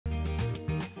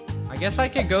I guess I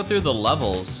could go through the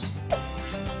levels.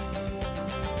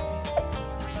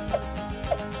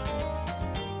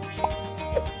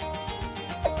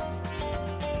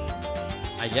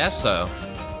 I guess so.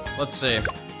 Let's see.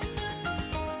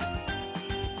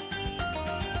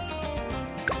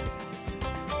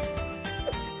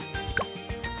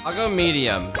 I'll go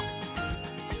medium.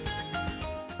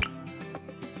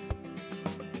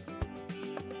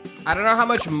 I don't know how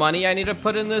much money I need to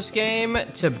put in this game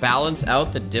to balance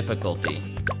out the difficulty.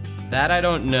 That I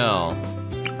don't know.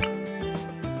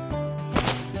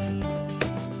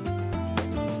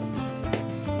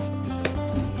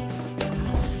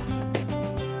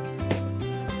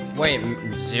 Wait,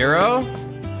 0?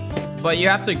 But you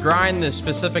have to grind this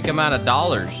specific amount of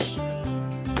dollars.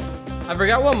 I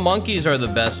forgot what monkeys are the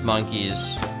best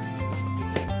monkeys.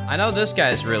 I know this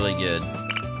guy's really good.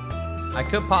 I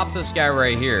could pop this guy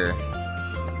right here.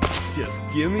 Just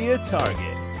give me a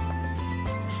target.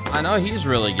 I know he's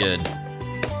really good.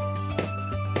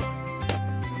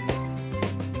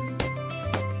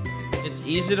 It's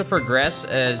easy to progress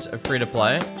as a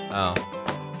free-to-play. Oh.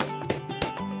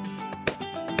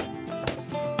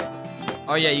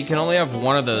 Oh yeah, you can only have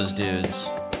one of those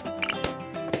dudes.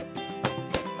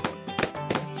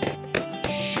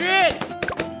 Shit!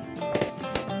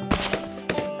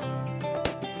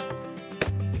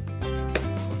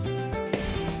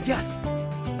 Yes.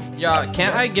 Yeah,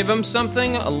 can't I give him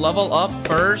something? A level up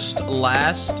first,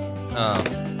 last.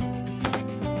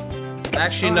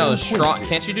 Actually, no. Strong.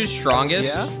 Can't you do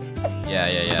strongest?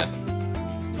 Yeah.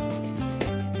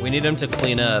 We need him to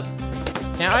clean up.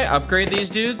 Can't I upgrade these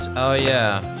dudes? Oh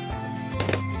yeah.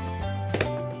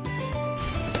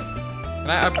 Can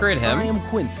I upgrade him? I am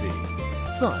Quincy,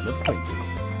 son of Quincy.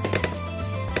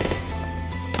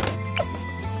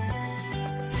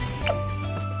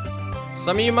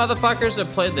 Some of you motherfuckers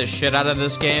have played the shit out of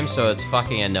this game, so it's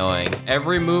fucking annoying.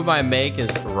 Every move I make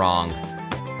is wrong.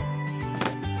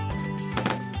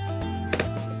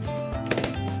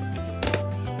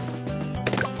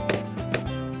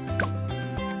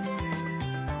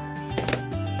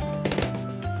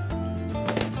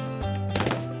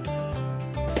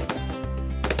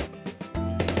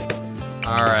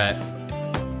 Alright.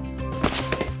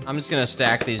 I'm just gonna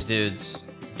stack these dudes.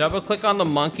 Double click on the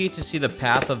monkey to see the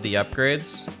path of the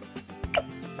upgrades.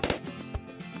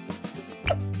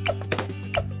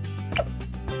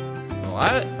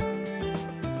 What?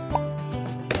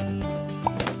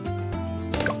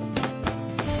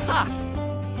 Ha!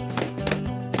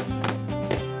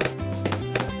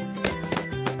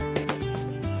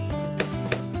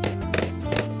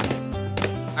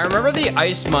 I remember the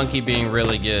ice monkey being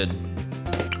really good.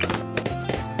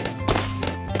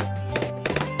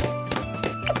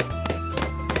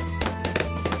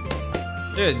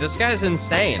 Dude, this guy's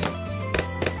insane.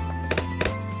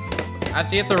 I have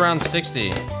to get to around 60.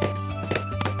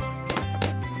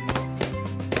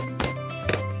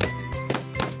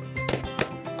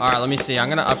 Alright, let me see. I'm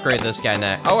gonna upgrade this guy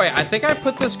next. Oh wait, I think I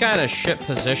put this guy in a shit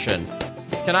position.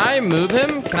 Can I move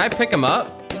him? Can I pick him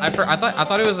up? I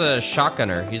thought he was a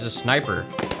shotgunner. He's a sniper.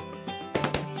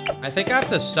 I think I have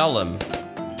to sell him.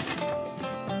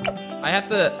 I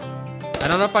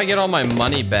don't know if I get all my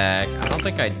money back. I don't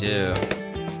think I do.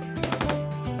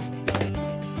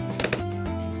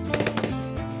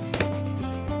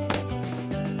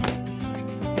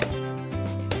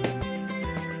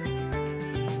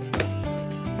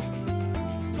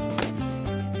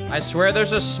 I swear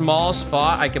there's a small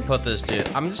spot I could put this dude.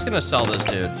 I'm just gonna sell this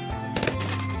dude.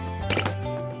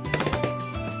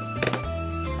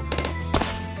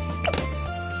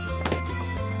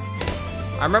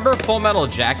 I remember Full Metal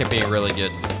Jacket being really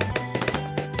good.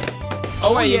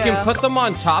 Oh wait, yeah. You can put them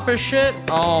on top of shit?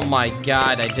 Oh my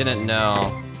god, I didn't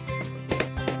know.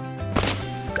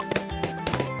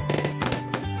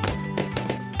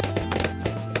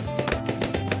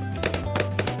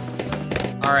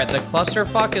 Alright, the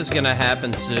clusterfuck is gonna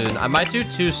happen soon. I might do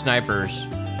 2 snipers.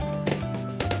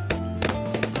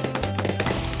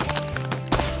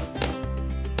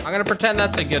 I'm gonna pretend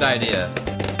that's a good idea.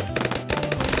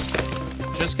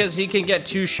 Just because he can get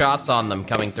 2 shots on them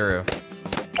coming through.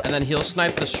 And then he'll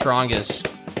snipe the strongest.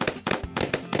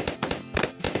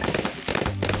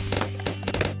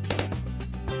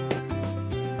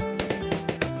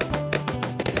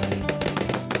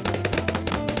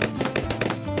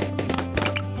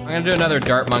 I'm gonna do another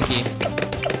dart monkey.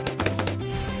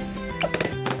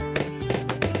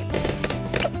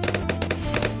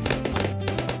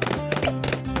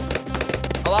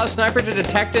 Allow sniper to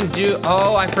detect and do.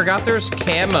 Oh, I forgot there's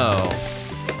camo.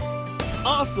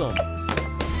 Awesome.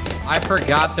 I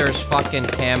forgot there's fucking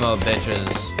camo,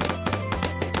 bitches.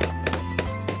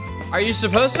 Are you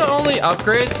supposed to only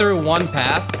upgrade through one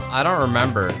path? I don't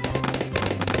remember.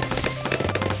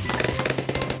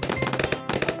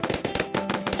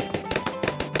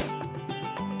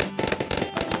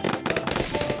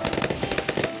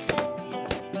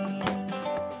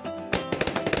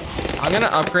 I'm gonna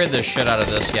upgrade the shit out of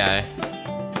this guy.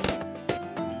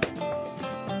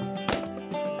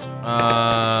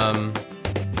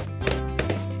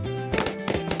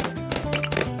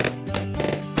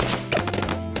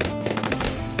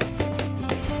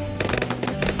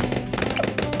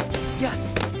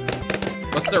 Yes.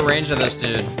 What's the range of this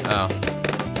dude? Oh.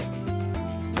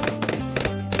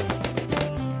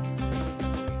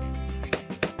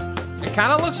 It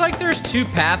kind of looks like there's two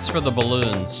paths for the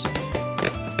balloons.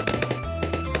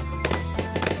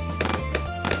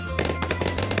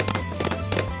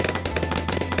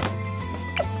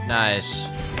 Nice.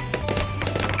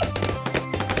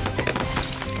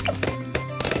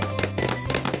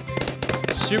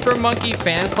 Super Monkey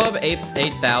Fan Club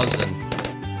 8,000.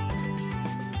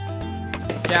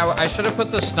 Yeah, I should have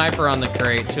put the sniper on the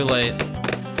crate. Too late.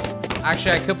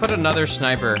 Actually, I could put another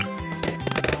sniper.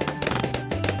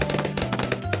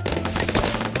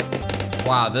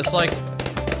 Wow, this like...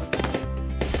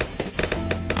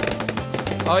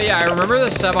 Oh yeah, I remember the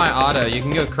semi-auto. You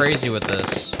can go crazy with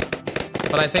this.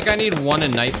 But I think I need one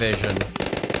in night vision.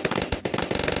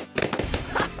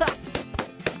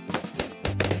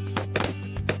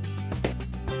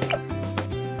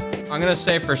 I'm gonna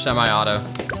save for semi-auto.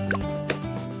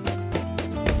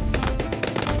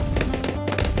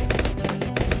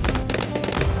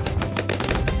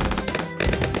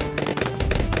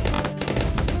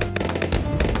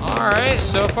 Alright,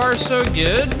 so far so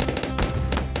good.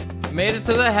 Made it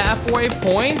to the halfway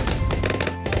point.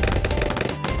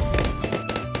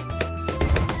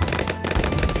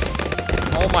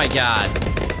 Oh my god.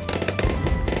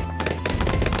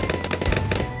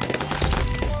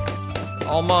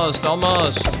 Almost,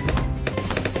 almost.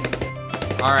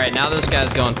 Alright, now this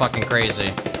guy's going fucking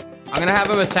crazy. I'm gonna have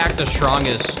him attack the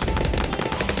strongest.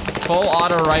 Full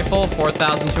auto rifle,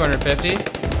 4,250.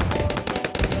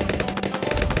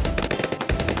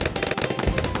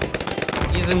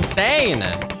 He's insane.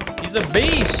 He's a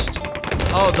beast.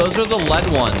 Oh, those are the lead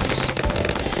ones.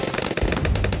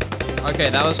 Okay,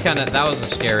 that was a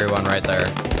scary one right there.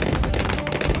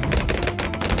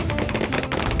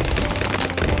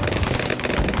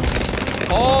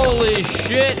 Holy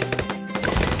shit.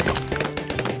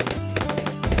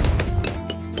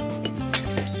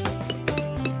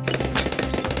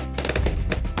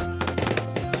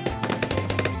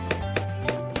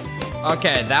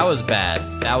 Okay, that was bad.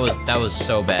 That was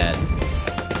so bad.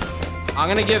 I'm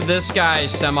gonna give this guy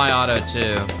semi-auto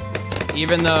too.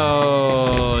 Even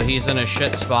though he's in a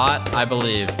shit spot, I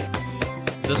believe.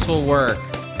 This will work.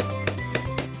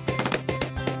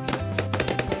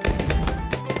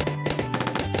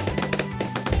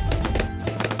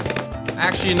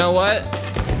 Actually, you know what?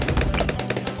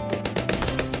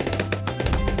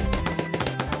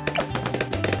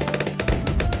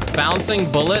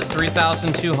 Bouncing bullet,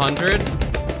 3,200.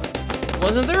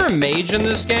 Wasn't there a mage in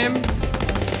this game?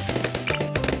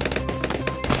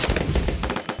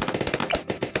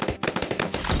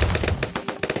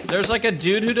 There's like a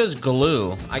dude who does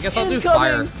glue. I guess I'll do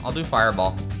fire. I'll do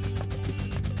fireball.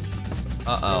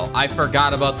 Uh-oh. I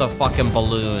forgot about the fucking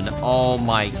balloon. Oh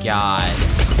my god.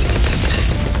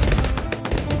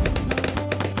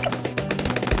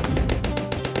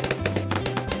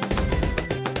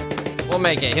 We'll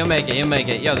make it. He'll make it. He'll make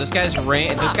it. Yo, this guy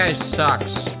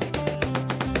sucks.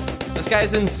 This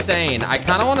guy's insane. I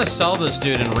kind of want to sell this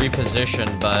dude and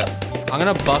reposition, but I'm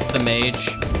gonna buff the mage.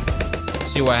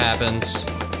 See what happens.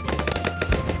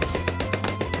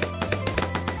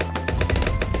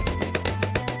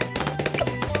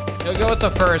 He'll go with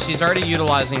the first. He's already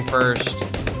utilizing first.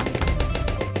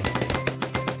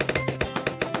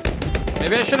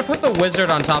 Maybe I should have put the wizard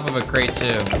on top of a crate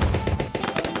too.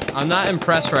 I'm not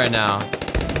impressed right now.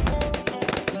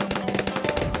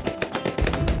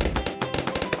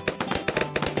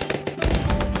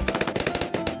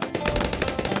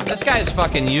 This guy's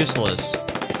fucking useless.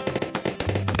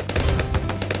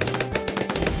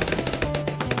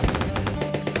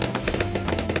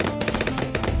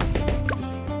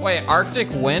 Wait, Arctic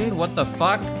wind? What the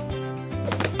fuck?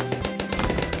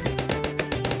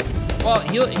 Well,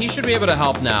 he should be able to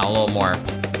help now a little more.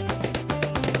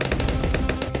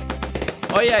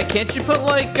 Oh yeah, can't you put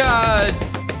like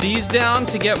these down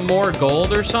to get more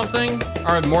gold or something?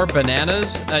 Or more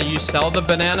bananas? You sell the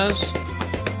bananas?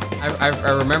 I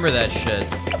remember that shit.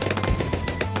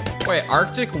 Wait,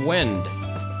 Arctic wind.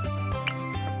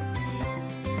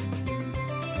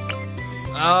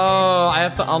 Oh, I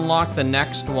have to unlock the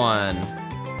next one.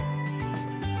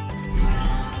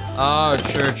 Oh,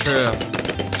 true, true.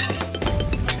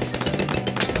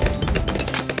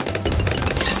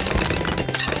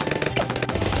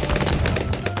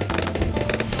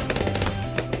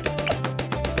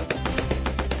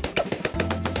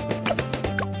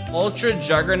 Ultra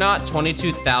Juggernaut,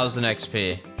 22,000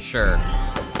 XP. Sure.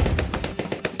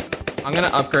 I'm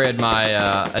gonna upgrade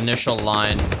my initial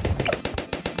line.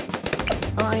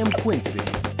 I am Quincy,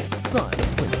 son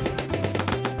of Quincy.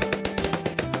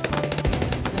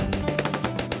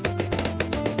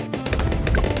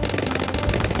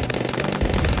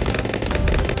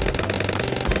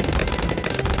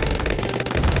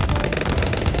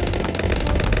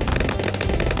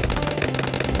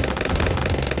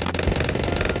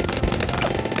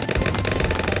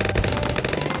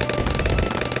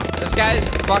 This guy's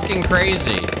fucking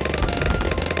crazy.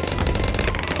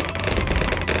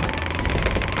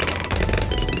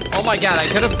 Oh my god, I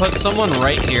could have put someone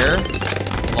right here.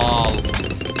 Lol.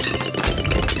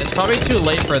 It's probably too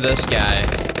late for this guy.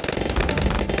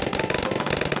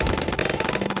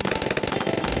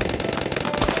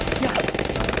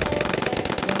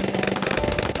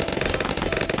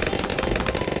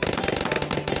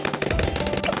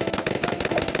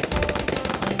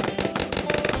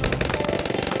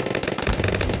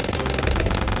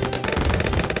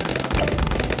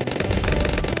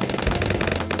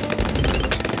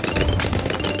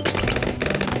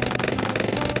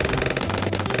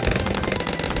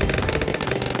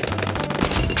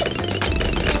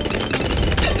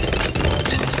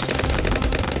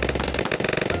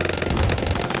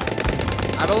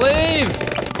 I believe!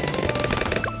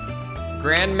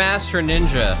 Grandmaster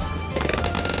Ninja.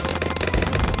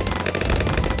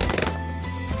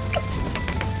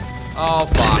 Oh,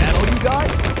 fuck. That all you got?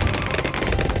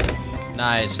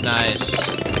 Nice, nice.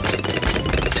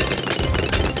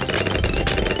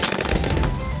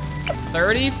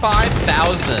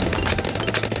 35,000.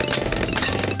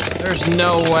 There's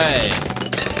no way.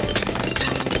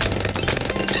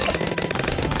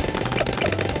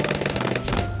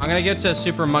 I'm gonna get to a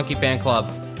Super Monkey Fan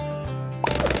Club.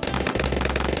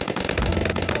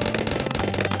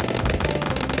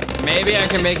 Maybe I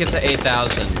can make it to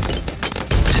 8,000.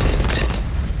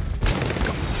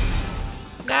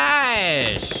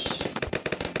 Nice.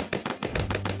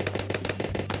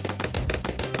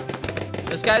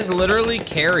 This guy's literally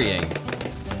carrying.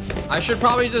 I should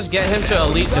probably just get him to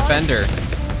Elite Defender.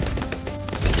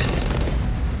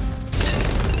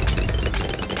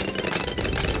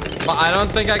 But I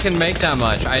don't think I can make that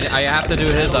much. I have to do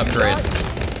his upgrade.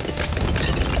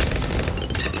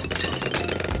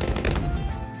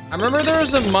 I remember there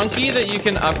was a monkey that you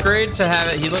can upgrade to have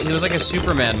it. He was like a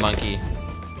Superman monkey.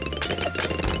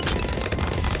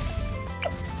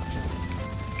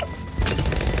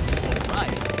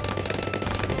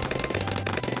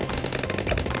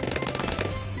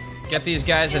 Get these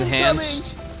guys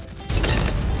enhanced.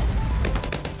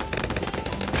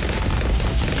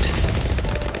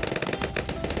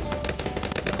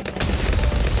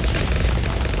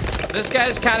 This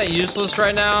guy's kind of useless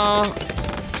right now.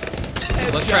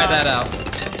 Let's try that out.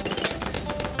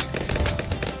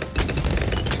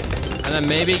 And then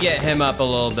maybe get him up a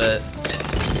little bit.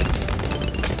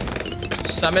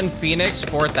 Summon Phoenix,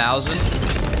 4,000.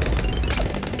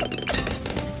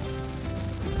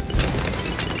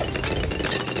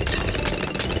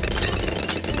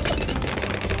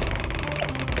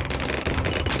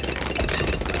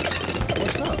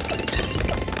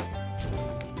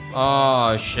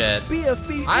 Oh shit.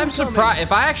 I'm surprised.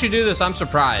 If I actually do this, I'm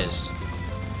surprised.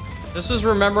 This is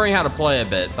remembering how to play a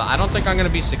bit, but I don't think I'm gonna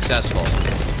be successful.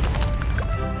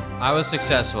 I was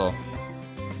successful.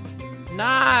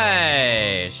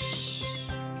 Nice.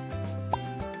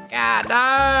 God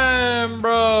damn,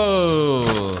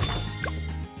 bro.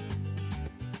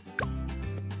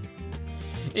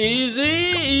 Easy,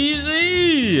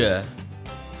 easy.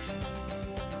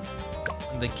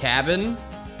 The cabin.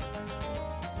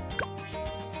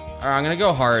 All right, I'm gonna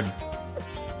go hard.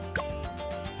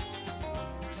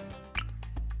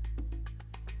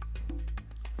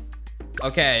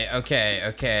 Okay.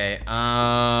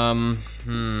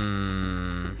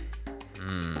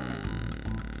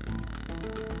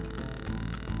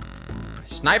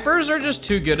 Snipers are just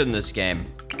too good in this game.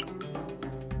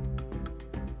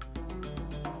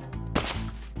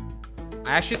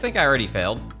 I actually think I already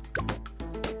failed.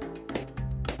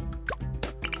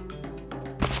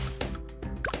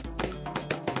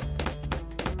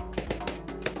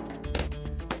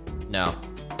 No.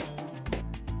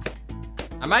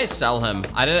 I might sell him.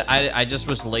 I just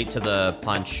was late to the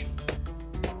punch.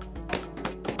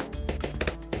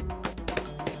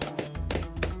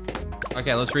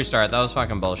 Okay, let's restart. That was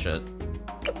fucking bullshit.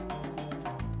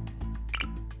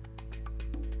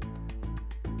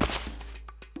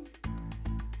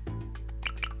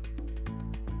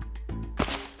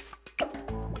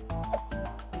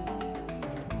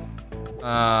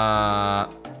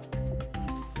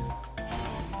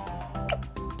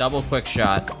 Double quick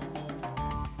shot.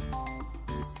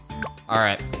 All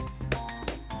right.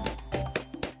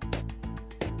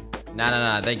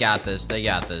 Nah. They got this. They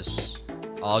got this.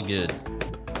 All good.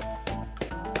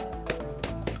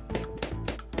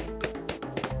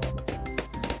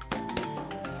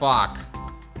 Fuck.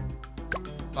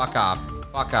 Fuck off.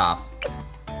 Fuck off.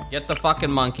 Get the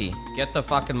fucking monkey. Get the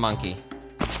fucking monkey.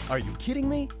 Are you kidding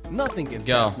me? Nothing can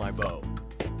Go. pass my bow.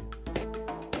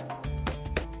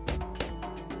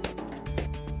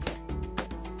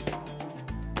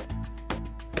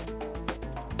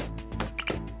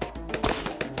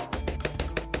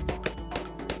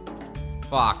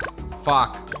 Fuck.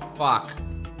 Fuck. Fuck.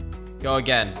 Go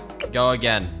again. Go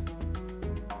again.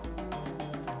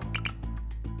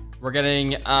 We're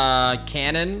getting,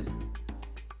 cannon.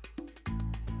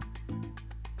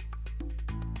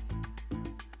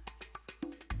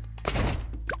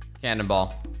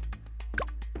 Cannonball.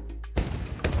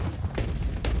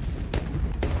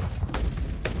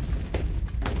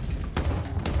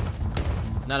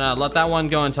 No, let that one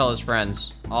go and tell his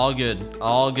friends. All good.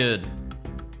 All good.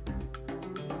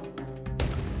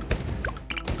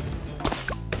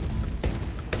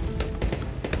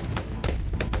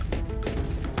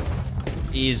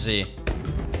 Easy.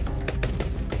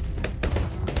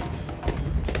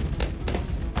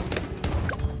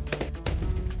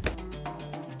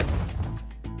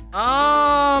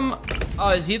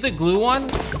 Oh, is he the glue one?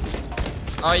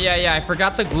 Oh, yeah, I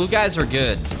forgot the glue guys are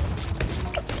good.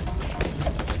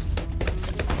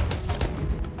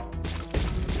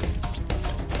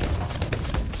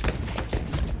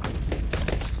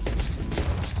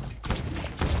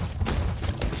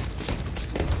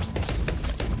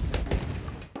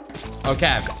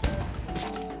 Okay.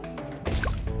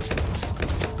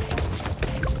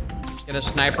 Get a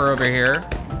sniper over here.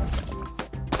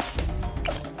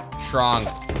 Strong.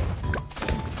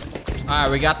 All right,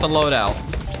 we got the loadout.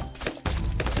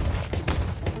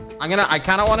 I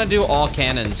kind of want to do all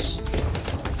cannons.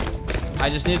 I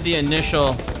just need the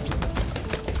initial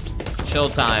chill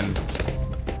time.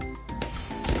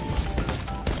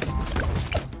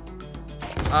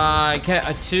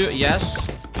 Two, yes.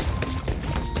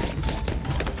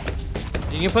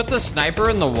 You can put the sniper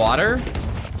in the water.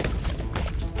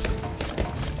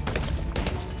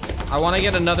 I want to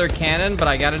get another cannon, but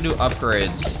I got to do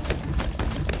upgrades.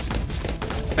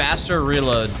 Faster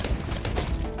reload.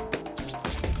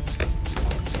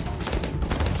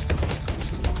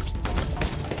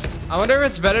 I wonder if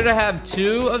it's better to have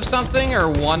 2 of something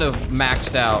or 1 of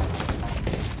maxed out.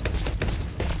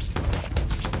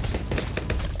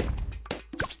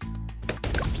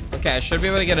 Okay, I should be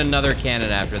able to get another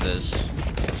cannon after this.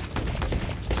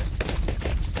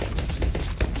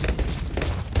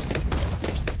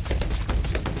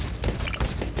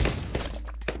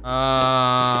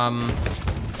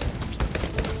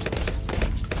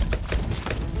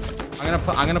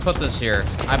 I'm gonna put this here.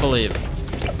 I believe.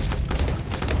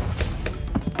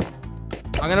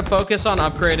 I'm gonna focus on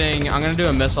upgrading. I'm gonna do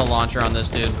a missile launcher on this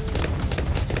dude.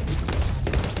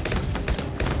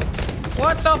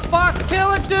 What the fuck?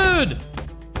 Kill it, dude!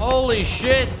 Holy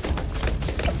shit.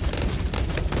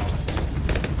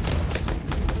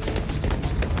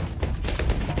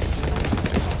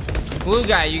 Glue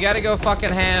guy, you gotta go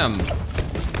fucking ham.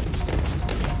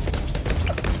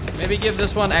 Maybe give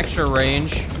this one extra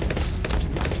range.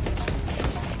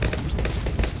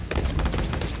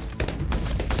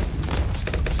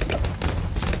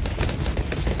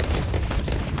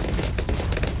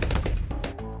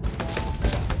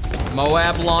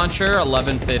 Moab launcher,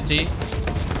 1150.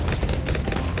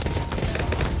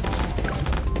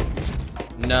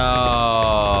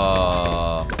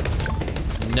 No.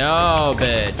 No,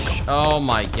 bitch. Oh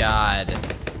my god.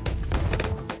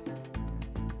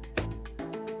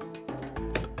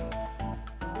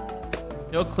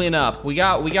 He'll clean up. We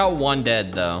got 1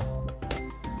 dead though.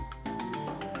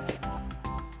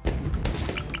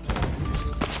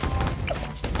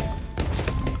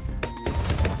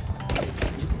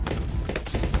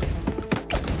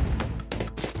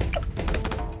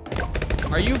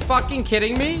 Are you fucking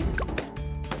kidding me?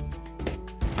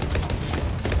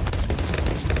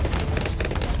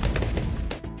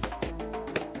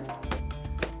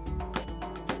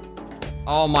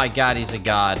 Oh my god, he's a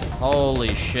god.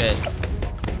 Holy shit.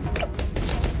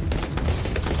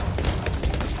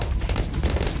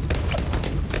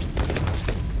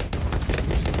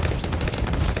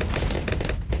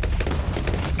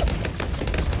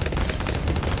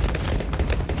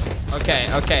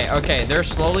 Okay. They're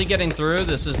slowly getting through.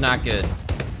 This is not good.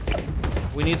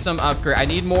 We need some upgrade. I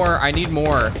need more.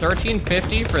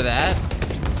 1350 for that.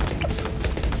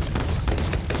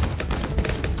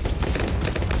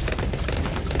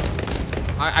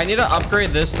 I need to upgrade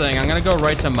this thing. I'm gonna go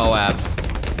right to Moab.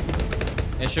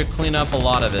 It should clean up a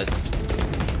lot of it.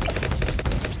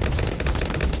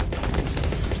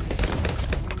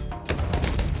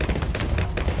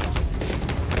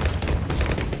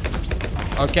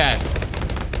 Okay.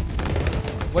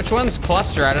 Which one's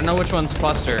cluster? I don't know which one's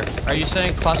cluster. Are you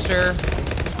saying cluster?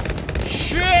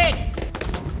 Shit!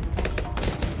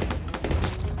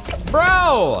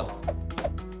 Bro!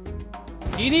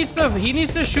 He needs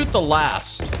to shoot the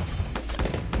last.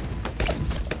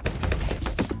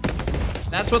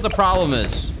 That's what the problem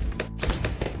is.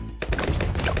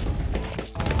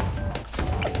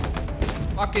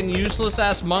 Fucking useless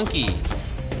ass monkey.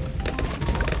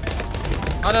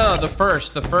 Oh no, the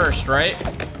first, right?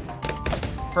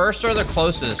 First or the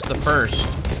closest, the first.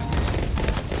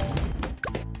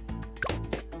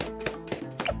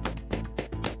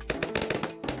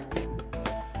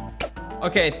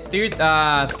 Okay,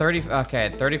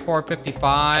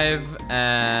 3455,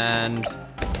 and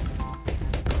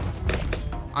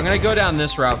I'm gonna go down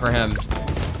this route for him.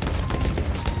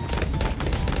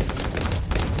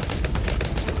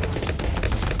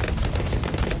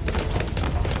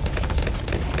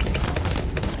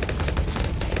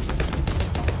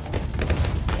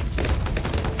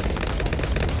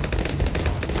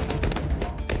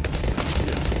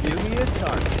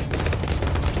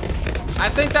 I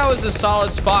think that was a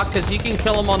solid spot because he can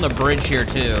kill him on the bridge here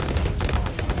too.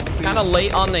 Kind of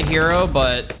late on the hero,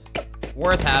 but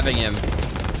worth having him.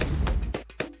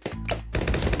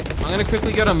 I'm gonna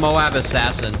quickly go to Moab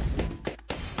Assassin.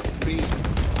 Speed.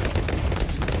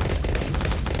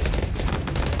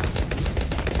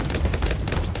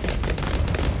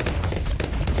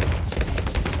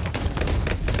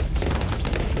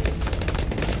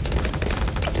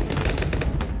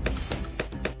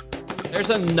 There's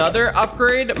another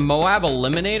upgrade, Moab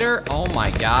Eliminator. Oh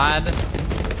my god.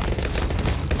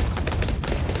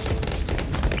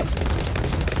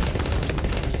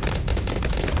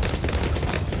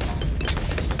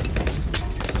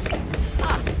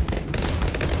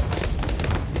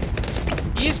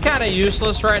 He's kind of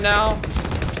useless right now.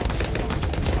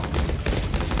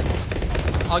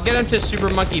 I'll get him to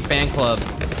Super Monkey Fan Club.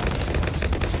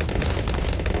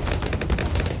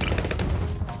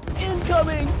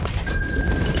 Incoming.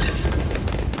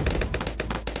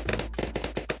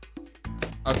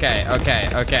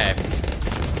 Okay.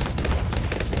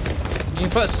 You can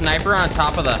put sniper on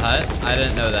top of the hut? I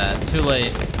didn't know that. Too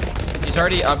late. He's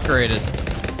already upgraded.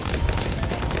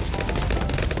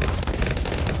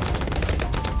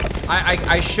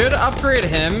 I should upgrade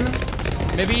him.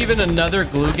 Maybe even another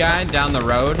glue guy down the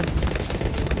road.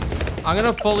 I'm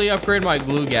gonna fully upgrade my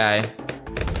glue guy.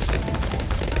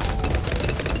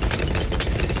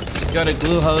 Go to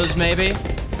glue hose maybe.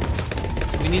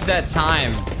 We need that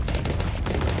time.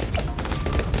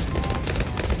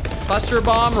 Cluster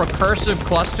bomb, recursive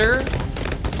cluster.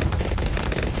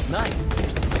 Nice.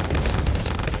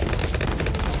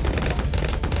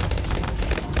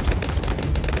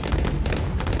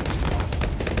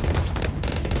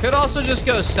 Could also just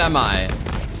go semi.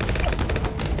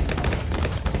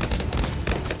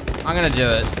 I'm gonna do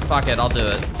it. Fuck it, I'll do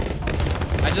it.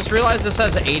 I just realized this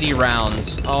has 80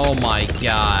 rounds. Oh my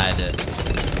god.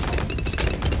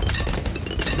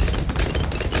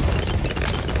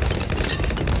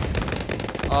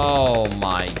 Oh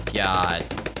my god.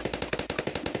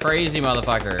 Crazy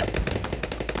motherfucker.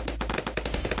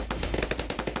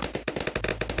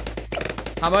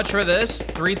 How much for this?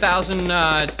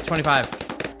 3,025.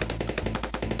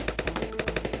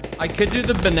 I could do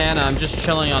the banana. I'm just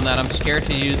chilling on that. I'm scared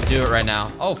to do it right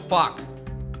now. Oh, fuck.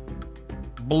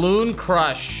 Balloon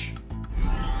Crush.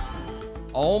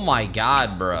 Oh my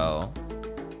god, bro.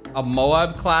 A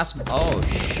Moab class. Oh,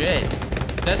 shit.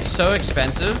 That's so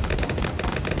expensive.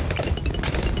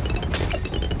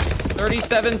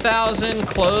 37,000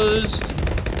 closed.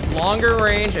 Longer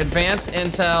range, advanced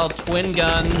intel, twin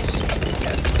guns.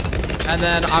 And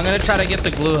then I'm gonna try to get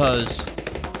the glue hose.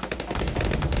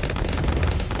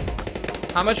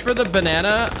 How much for the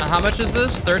banana? How much is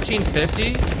this?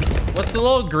 1350? What's the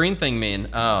little green thing mean?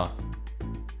 Oh.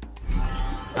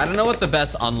 I don't know what the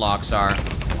best unlocks are.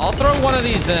 I'll throw one of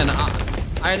these in.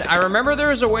 I remember there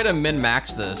was a way to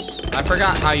min-max this. I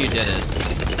forgot how you did it.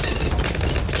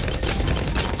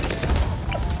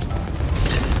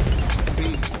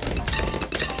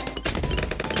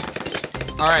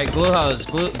 All right, glue hose,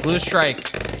 glue strike.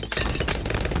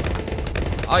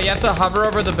 Oh, you have to hover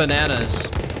over the bananas.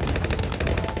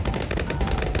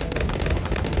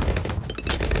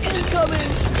 Incoming!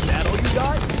 Is that all you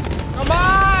got? Come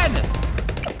on!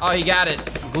 Oh, he got it.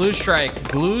 Glue strike,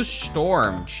 glue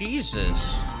storm.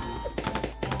 Jesus.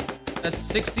 That's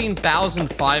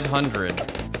 16,500.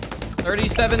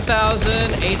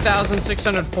 37,000,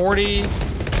 8,640.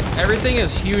 Everything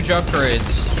is huge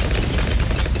upgrades.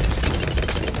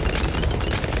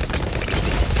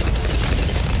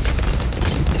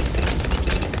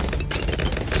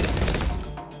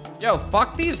 Yo,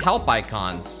 fuck these help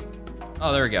icons.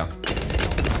 Oh, there we go.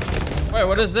 Wait,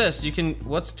 what is this? You can,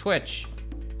 what's Twitch?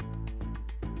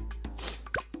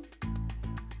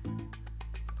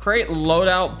 Create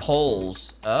loadout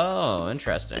polls. Oh,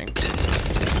 interesting.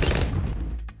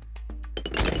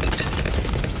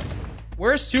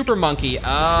 Where's Super Monkey?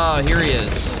 Oh, here he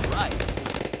is. Right.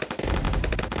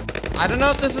 I don't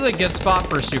know if this is a good spot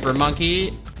for Super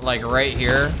Monkey, like right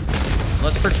here.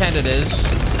 Let's pretend it is.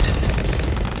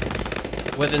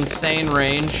 With insane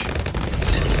range.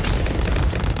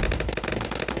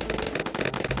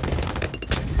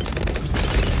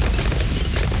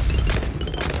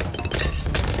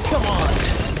 Come on.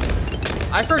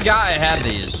 I forgot I had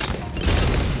these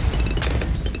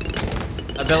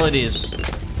abilities.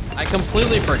 I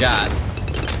completely forgot. Is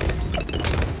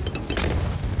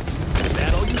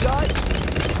that all you got?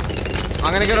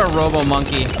 I'm gonna go to Robo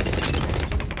Monkey.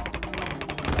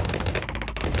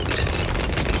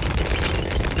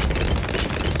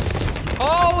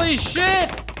 Holy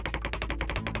shit!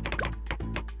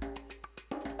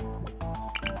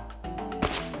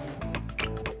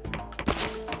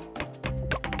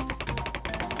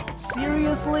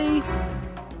 Seriously?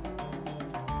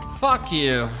 Fuck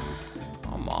you.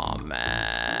 Come on,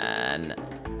 man.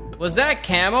 Was that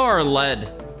camo or lead?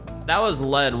 That was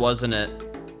lead, wasn't it?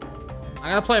 I'm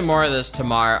gonna play more of this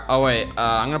tomorrow. Oh wait,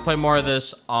 I'm gonna play more of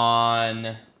this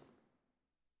on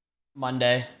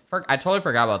Monday. I totally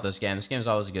forgot about this game. This game's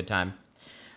always a good time.